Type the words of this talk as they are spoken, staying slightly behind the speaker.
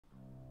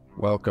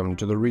Welcome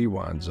to the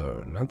Rewind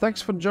Zone, and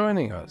thanks for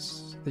joining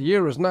us. The year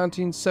is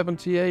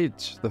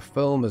 1978, the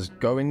film is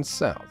Goin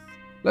South.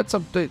 Let's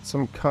update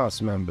some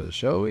cast members,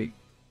 shall we?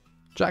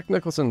 Jack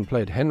Nicholson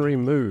played Henry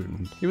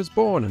Moon. He was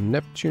born in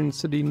Neptune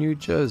City, New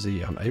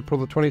Jersey on April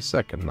the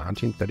 22nd,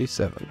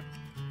 1937.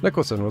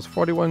 Nicholson was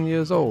 41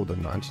 years old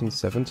in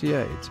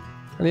 1978,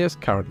 and he is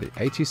currently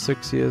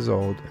 86 years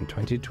old in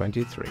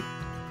 2023.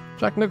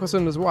 Jack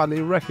Nicholson is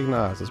widely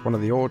recognized as one of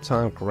the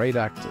all-time great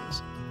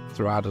actors.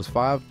 Throughout his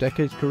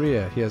 5-decade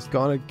career, he has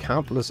garnered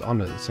countless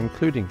honors,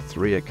 including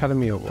 3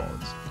 Academy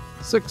Awards,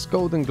 6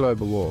 Golden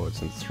Globe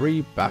Awards, and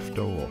 3 BAFTA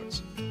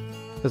Awards.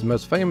 His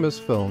most famous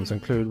films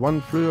include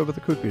One Flew Over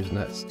the Cuckoo's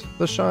Nest,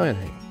 The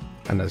Shining,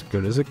 and As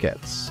Good as It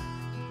Gets.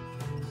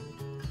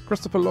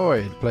 Christopher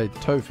Lloyd played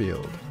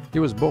Tofield. He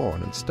was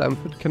born in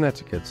Stamford,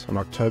 Connecticut on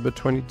October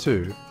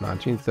 22,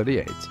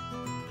 1938.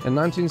 In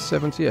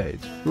 1978,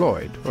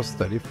 Lloyd was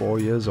 34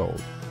 years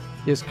old.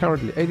 He is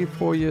currently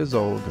 84 years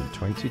old in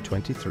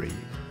 2023.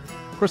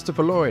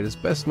 Christopher Lloyd is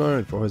best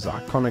known for his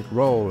iconic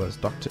role as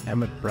Dr.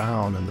 Emmett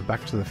Brown in the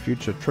Back to the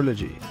Future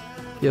trilogy.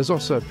 He has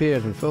also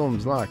appeared in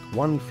films like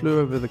One Flew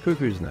Over the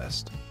Cuckoo's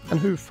Nest and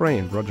Who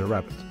Framed Roger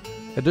Rabbit.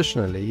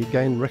 Additionally, he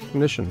gained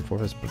recognition for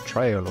his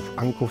portrayal of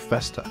Uncle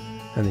Fester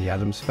in the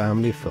Addams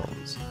Family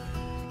films.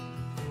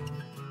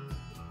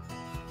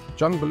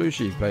 John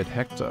Belushi played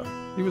Hector.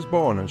 He was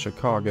born in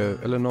Chicago,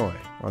 Illinois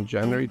on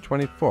January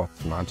 24,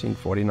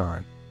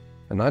 1949.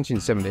 In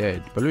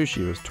 1978,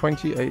 Belushi was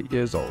 28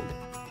 years old.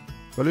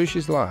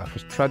 Belushi's life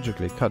was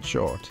tragically cut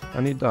short,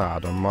 and he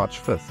died on March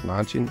 5,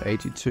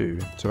 1982,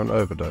 to an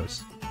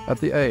overdose,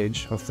 at the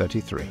age of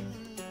 33.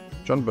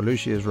 John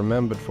Belushi is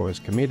remembered for his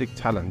comedic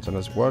talent and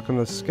his work on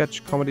the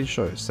sketch comedy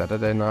show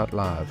Saturday Night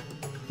Live.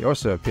 He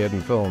also appeared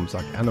in films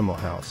like Animal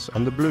House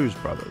and The Blues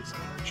Brothers,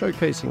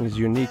 showcasing his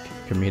unique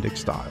comedic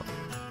style.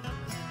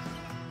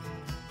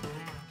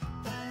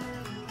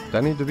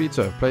 Danny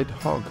DeVito played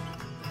Hog.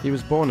 He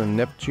was born in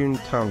Neptune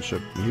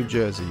Township, New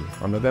Jersey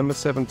on November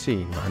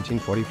 17,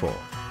 1944.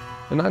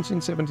 In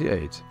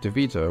 1978,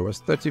 DeVito was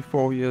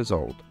 34 years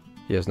old.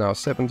 He is now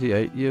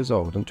 78 years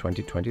old in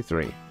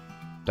 2023.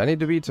 Danny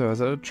DeVito has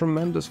had a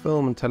tremendous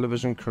film and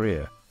television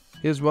career.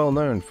 He is well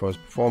known for his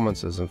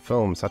performances in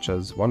films such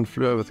as One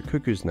Flew Over the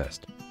Cuckoo's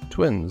Nest,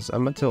 Twins,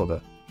 and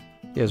Matilda.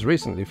 He has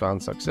recently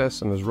found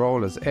success in his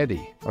role as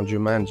Eddie on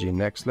Jumanji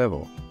Next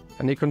Level,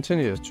 and he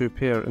continues to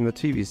appear in the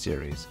TV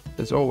series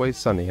It's Always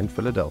Sunny in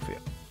Philadelphia.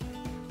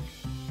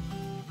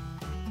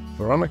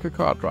 Veronica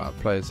Cartwright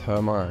plays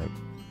Hermione.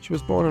 She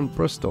was born in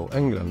Bristol,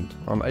 England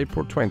on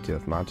April 20,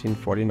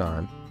 1949.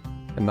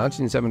 In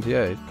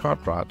 1978,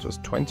 Cartwright was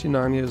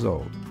 29 years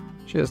old.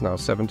 She is now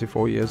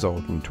 74 years old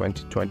in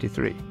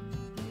 2023.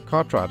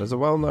 Cartwright is a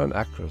well-known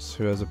actress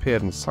who has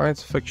appeared in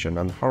science fiction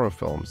and horror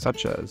films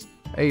such as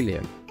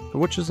Alien, The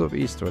Witches of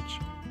Eastwich,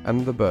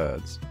 and The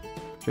Birds.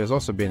 She has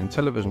also been in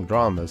television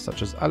dramas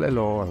such as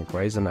Allelore and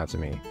Grey's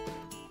Anatomy.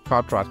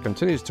 Cartwright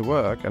continues to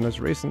work and has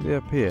recently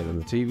appeared in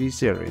the TV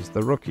series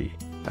The Rookie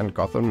and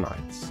Gotham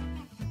Knights.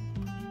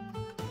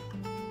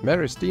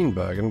 Mary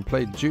Steenburgen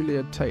played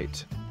Julia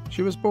Tate.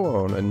 She was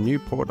born in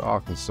Newport,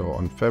 Arkansas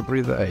on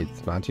February 8,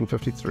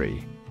 1953.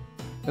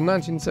 In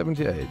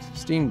 1978,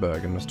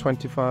 Steenburgen was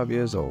 25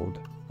 years old.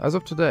 As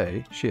of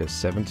today, she is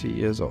 70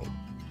 years old.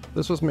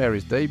 This was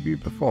Mary's debut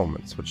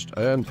performance, which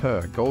earned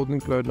her a Golden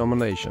Globe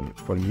nomination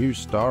for New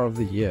Star of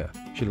the Year.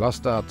 She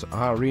lost out to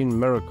Irene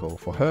Miracle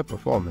for her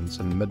performance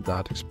in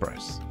Midnight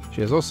Express. She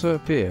has also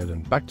appeared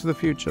in Back to the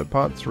Future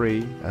Part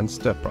 3 and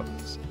Step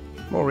Brothers.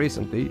 More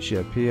recently, she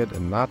appeared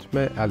in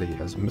Nightmare Alley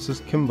as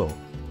Mrs. Kimball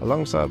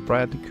alongside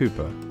Bradley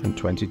Cooper in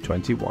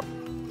 2021.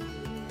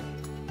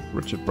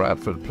 Richard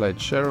Bradford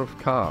played Sheriff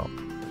Carl.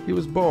 He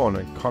was born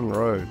in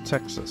Conroe,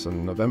 Texas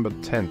on November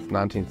 10,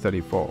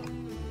 1934.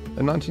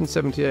 In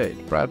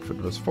 1978,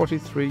 Bradford was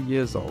 43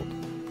 years old.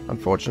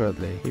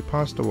 Unfortunately, he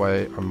passed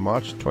away on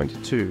March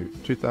 22,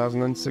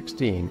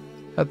 2016,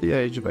 at the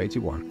age of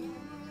 81.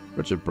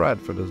 Richard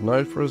Bradford is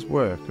known for his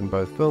work in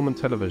both film and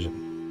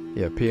television.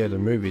 He appeared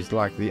in movies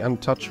like The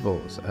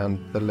Untouchables and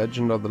The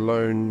Legend of the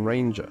Lone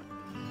Ranger.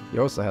 He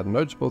also had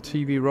notable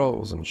TV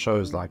roles in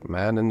shows like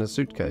Man in a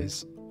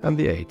Suitcase and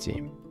The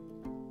A-Team.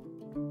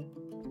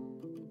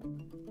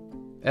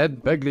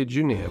 Ed Begley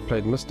Jr.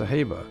 played Mr.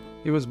 Haber.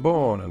 He was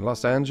born in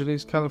Los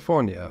Angeles,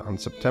 California on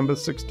September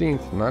 16,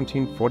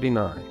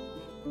 1949.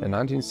 In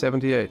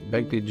 1978,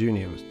 Begley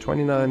Jr. was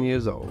 29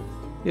 years old.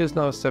 He is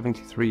now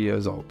 73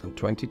 years old in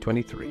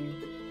 2023.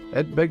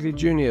 Ed Begley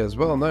Jr. is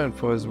well known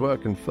for his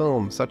work in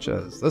films such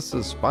as This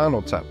Is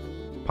Spinal Tap,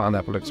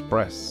 Pineapple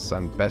Express,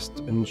 and Best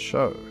in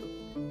Show.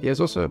 He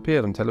has also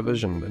appeared on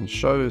television in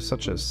shows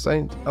such as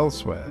Saint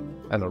Elsewhere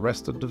and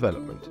Arrested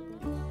Development.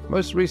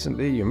 Most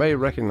recently, you may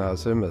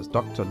recognize him as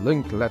Dr.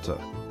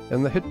 Linkletter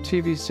in the hit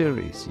TV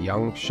series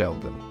Young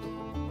Sheldon.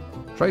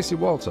 Tracy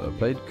Walter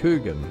played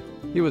Coogan.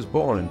 He was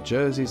born in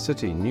Jersey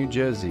City, New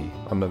Jersey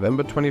on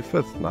November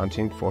 25,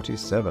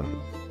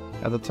 1947.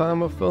 At the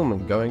time of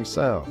filming Goin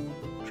South,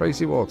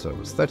 Tracy Walter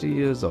was 30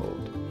 years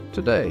old.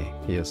 Today,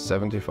 he is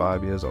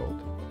 75 years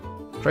old.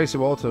 Tracy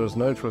Walter is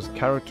known for his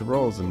character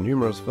roles in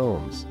numerous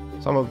films.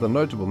 Some of the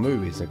notable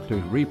movies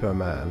include Repo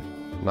Man,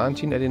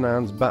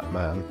 1989's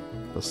Batman,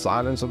 The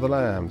Silence of the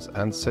Lambs,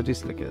 and City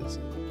Slickers.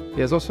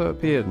 He has also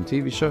appeared in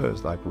TV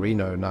shows like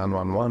Reno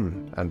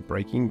 911 and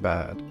Breaking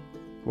Bad.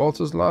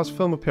 Walter's last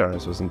film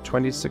appearance was in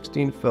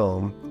 2016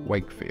 film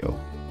Wakefield.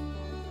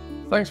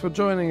 Thanks for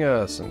joining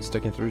us and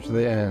sticking through to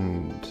the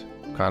end.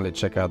 Kindly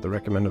check out the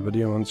recommended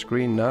video on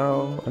screen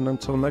now, and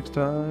until next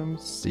time,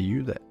 see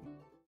you there.